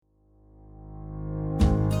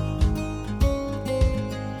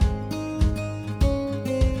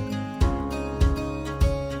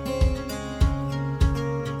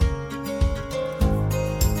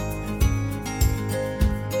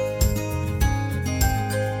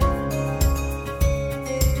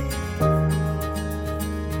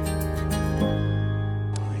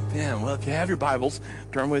If you have your Bibles,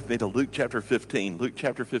 turn with me to Luke chapter 15. Luke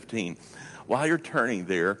chapter 15. While you're turning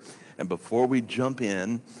there, and before we jump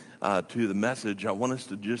in to the message, I want us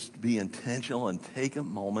to just be intentional and take a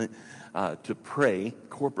moment to pray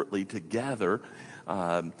corporately together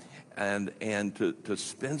and to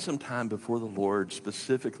spend some time before the Lord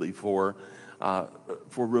specifically for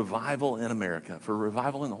revival in America, for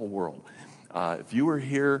revival in the whole world. If you were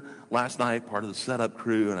here last night, part of the setup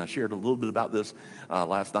crew, and I shared a little bit about this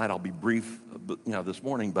last night, I'll be brief, this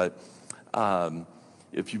morning. But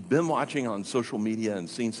if you've been watching on social media and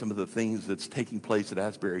seen some of the things that's taking place at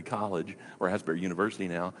Asbury College or Asbury University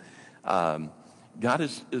now, God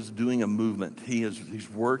is doing a movement. He's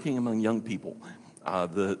working among young people.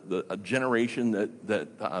 A generation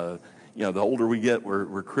that the older we get,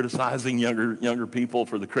 we're criticizing younger people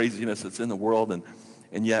for the craziness that's in the world,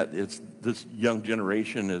 and yet it's this young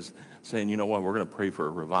generation is saying, you know what, we're going to pray for a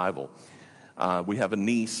revival. We have a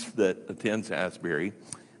niece that attends Asbury.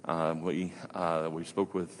 We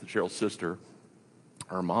spoke with Cheryl's sister,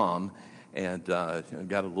 her mom, and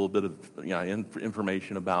got a little bit of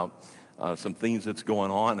information about some things that's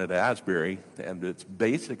going on at Asbury. And it's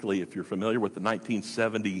basically, if you're familiar with the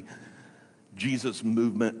 1970 Jesus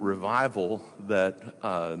Movement revival that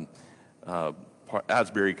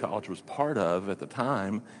Asbury College was part of at the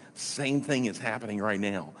time, same thing is happening right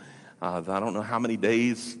now. I don't know how many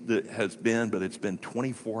days that has been, but it's been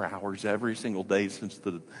 24 hours every single day since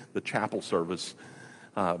the chapel service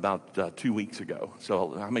about 2 weeks ago.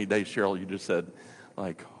 So how many days, Cheryl? You just said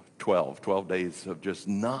like 12 days of just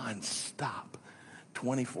nonstop,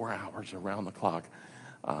 24 hours around the clock,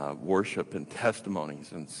 worship and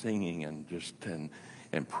testimonies and singing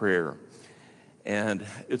and prayer. And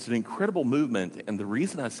it's an incredible movement, and the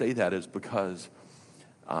reason I say that is because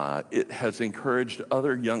it has encouraged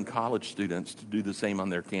other young college students to do the same on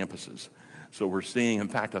their campuses. So we're seeing, in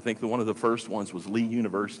fact, I think one of the first ones was Lee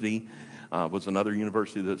University, was another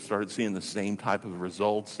university that started seeing the same type of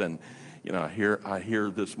results. And I hear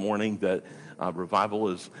this morning that revival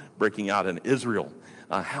is breaking out in Israel.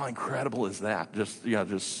 How incredible is that? Just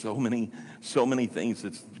so many things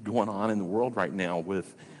that's going on in the world right now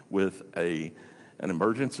with an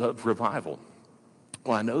emergence of revival.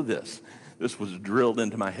 Well, I know this. This was drilled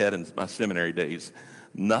into my head in my seminary days.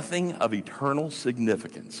 Nothing of eternal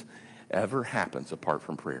significance ever happens apart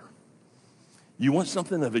from prayer. You want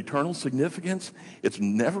something of eternal significance? It's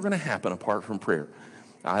never going to happen apart from prayer.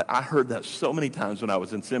 I heard that so many times when I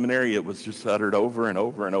was in seminary. It was just uttered over and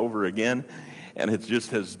over and over again. And it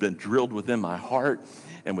just has been drilled within my heart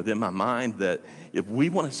and within my mind that if we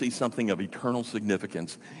want to see something of eternal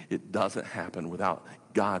significance, it doesn't happen without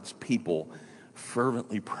God's people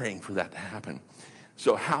fervently praying for that to happen.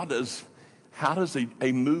 So how does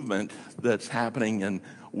a movement that's happening in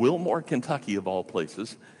Wilmore, Kentucky, of all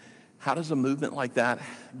places, how does a movement like that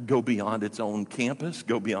go beyond its own campus,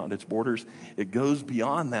 go beyond its borders? It goes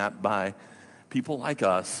beyond that by people like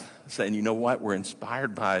us saying, you know what, we're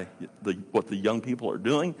inspired by what the young people are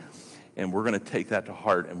doing, and we're going to take that to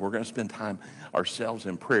heart, and we're going to spend time ourselves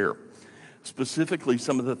in prayer. Specifically,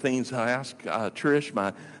 some of the things I asked Trish,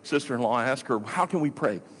 my sister-in-law, I asked her, how can we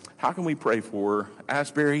pray? How can we pray for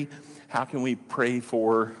Asbury? How can we pray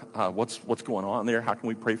for what's going on there? How can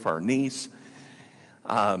we pray for our niece?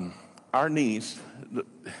 Our niece,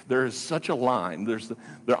 there is such a line.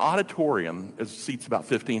 Their auditorium seats about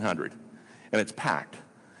 1,500, and it's packed.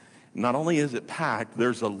 Not only is it packed,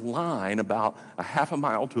 there's a line about a half a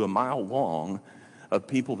mile to a mile long of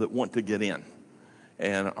people that want to get in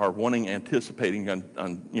and are anticipating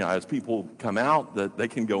on as people come out that they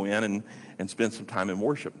can go in and spend some time in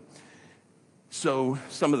worship. So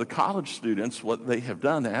some of the college students, what they have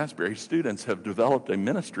done, the Asbury students, have developed a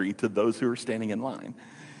ministry to those who are standing in line.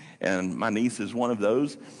 And my niece is one of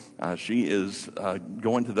those. She is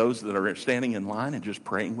going to those that are standing in line and just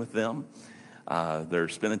praying with them. They're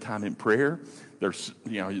spending time in prayer. There's,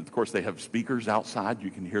 of course, they have speakers outside. You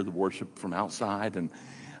can hear the worship from outside. And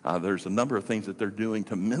there's a number of things that they're doing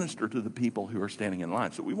to minister to the people who are standing in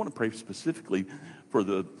line. So we want to pray specifically for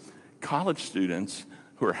the college students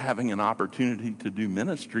who are having an opportunity to do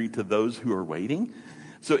ministry to those who are waiting.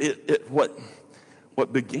 So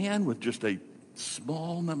what began with just a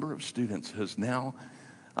small number of students has now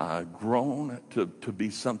grown to be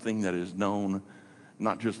something that is known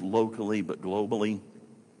not just locally but globally.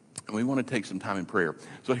 And we want to take some time in prayer.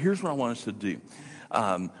 So here's what I want us to do.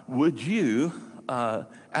 Would you,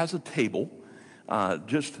 as a table,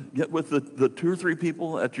 just get with the 2 or 3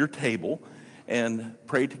 people at your table and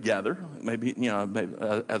pray together. Maybe,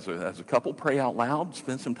 as a couple, pray out loud,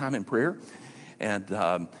 spend some time in prayer. And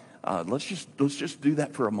let's just do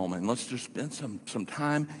that for a moment. Let's just spend some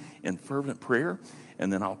time in fervent prayer,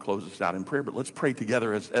 and then I'll close us out in prayer. But let's pray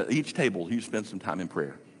together as at each table. You spend some time in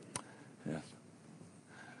prayer. Yes.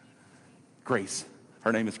 Grace.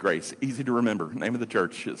 Her name is Grace. Easy to remember. Name of the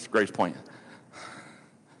church is Grace Point.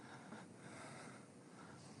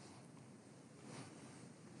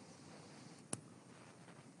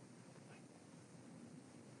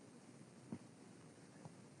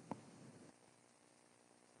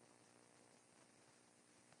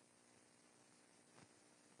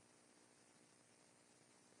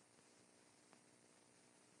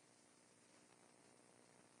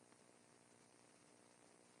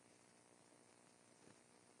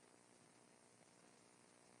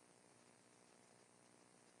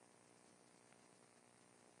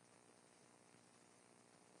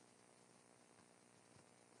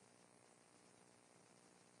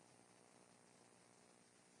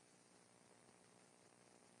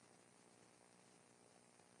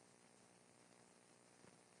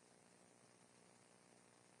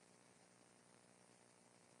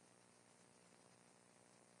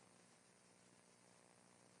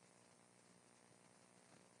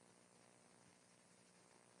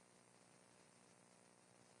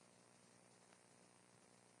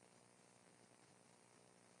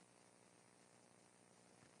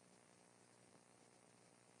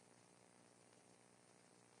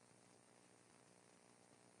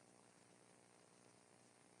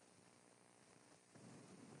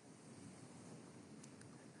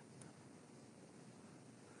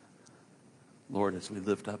 Lord, as we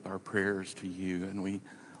lift up our prayers to you and we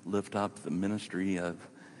lift up the ministry of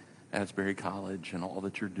Asbury College and all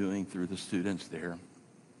that you're doing through the students there,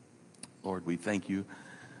 Lord, we thank you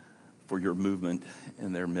for your movement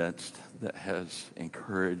in their midst that has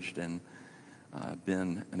encouraged and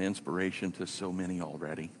been an inspiration to so many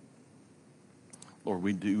already. Lord,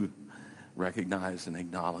 we do recognize and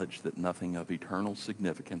acknowledge that nothing of eternal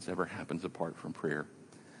significance ever happens apart from prayer.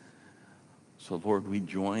 So, Lord, we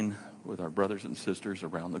join with our brothers and sisters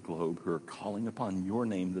around the globe who are calling upon your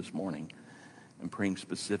name this morning and praying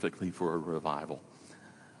specifically for a revival.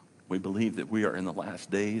 We believe that we are in the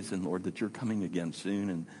last days, and, Lord, that you're coming again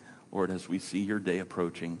soon. And, Lord, as we see your day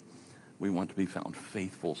approaching, we want to be found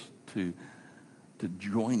faithful to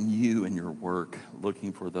join you in your work,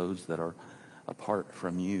 looking for those that are apart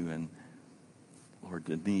from you and, Lord,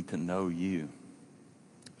 that need to know you.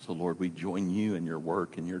 So, Lord, we join you in your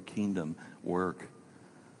work, in your kingdom work.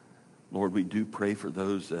 Lord, we do pray for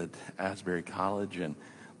those at Asbury College, and,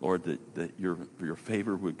 Lord, that your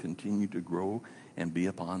favor would continue to grow and be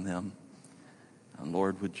upon them. And,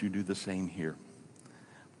 Lord, would you do the same here?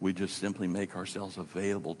 We just simply make ourselves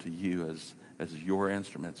available to you as your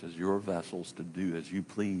instruments, as your vessels to do as you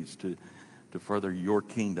please, to further your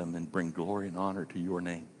kingdom and bring glory and honor to your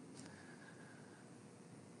name.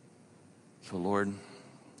 So, Lord,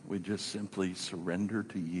 we just simply surrender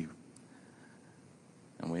to you.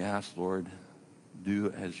 And we ask, Lord,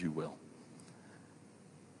 do as you will.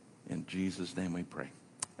 In Jesus' name we pray.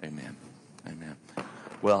 Amen. Amen.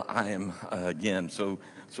 Well, I am, again, so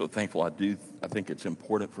thankful. I think it's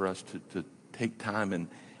important for us to take time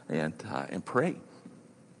and pray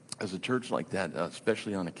as a church like that,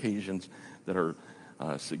 especially on occasions that are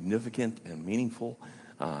significant and meaningful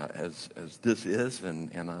as this is.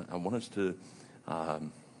 And I want us to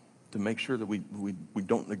make sure that we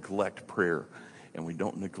don't neglect prayer, and we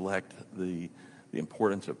don't neglect the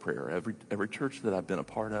importance of prayer. Every church that I've been a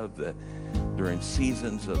part of, that during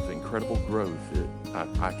seasons of incredible growth,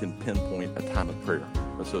 I can pinpoint a time of prayer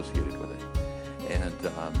associated with it, and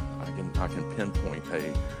I can pinpoint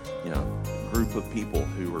a group of people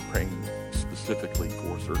who are praying specifically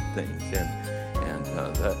for certain things, and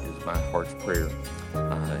that is my heart's prayer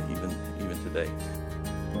even today.